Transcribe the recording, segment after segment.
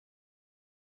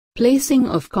Placing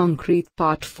of concrete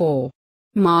Part 4.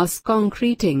 Mass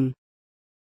concreting.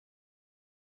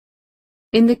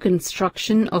 In the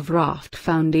construction of raft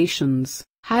foundations,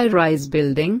 high-rise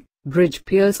building, bridge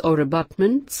piers or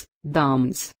abutments,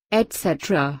 dams,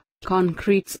 etc.,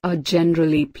 concretes are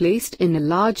generally placed in a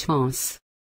large mass.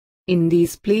 In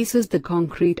these places the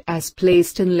concrete is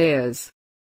placed in layers.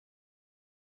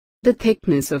 The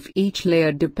thickness of each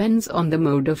layer depends on the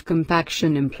mode of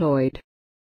compaction employed.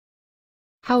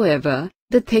 However,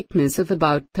 the thickness of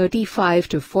about 35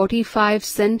 to 45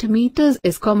 centimeters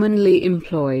is commonly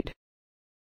employed.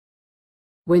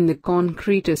 When the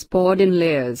concrete is poured in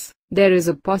layers, there is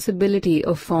a possibility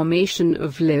of formation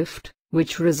of lift,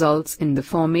 which results in the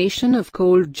formation of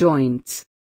cold joints.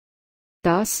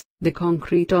 Thus, the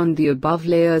concrete on the above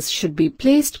layers should be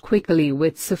placed quickly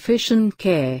with sufficient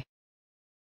care.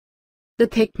 The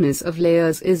thickness of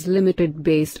layers is limited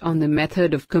based on the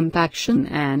method of compaction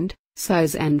and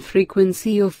size and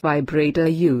frequency of vibrator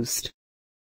used.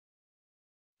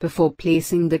 Before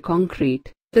placing the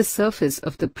concrete, the surface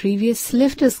of the previous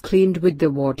lift is cleaned with the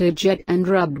water jet and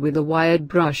rubbed with a wired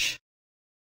brush.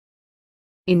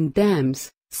 In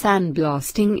dams,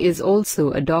 sandblasting is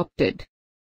also adopted.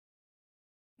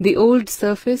 The old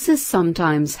surface is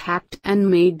sometimes hacked and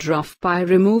made rough by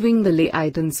removing the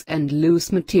laitance and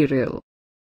loose material.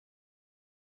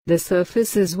 The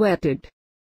surface is wetted.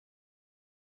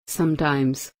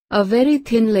 Sometimes, a very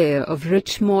thin layer of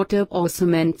rich mortar or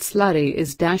cement slurry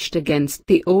is dashed against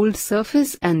the old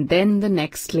surface and then the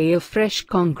next layer of fresh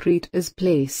concrete is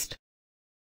placed.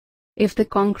 If the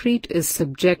concrete is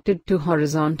subjected to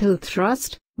horizontal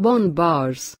thrust, bond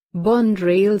bars, bond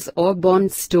rails or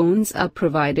bond stones are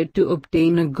provided to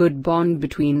obtain a good bond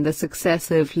between the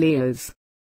successive layers.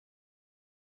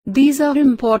 These are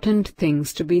important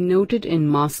things to be noted in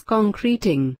mass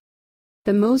concreting.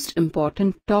 The most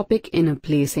important topic in a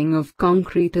placing of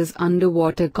concrete is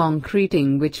underwater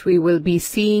concreting, which we will be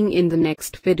seeing in the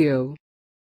next video.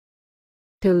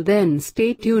 Till then,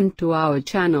 stay tuned to our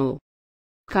channel.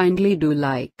 Kindly do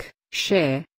like,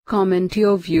 share, comment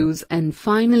your views and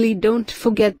finally don't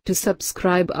forget to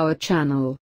subscribe our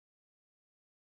channel.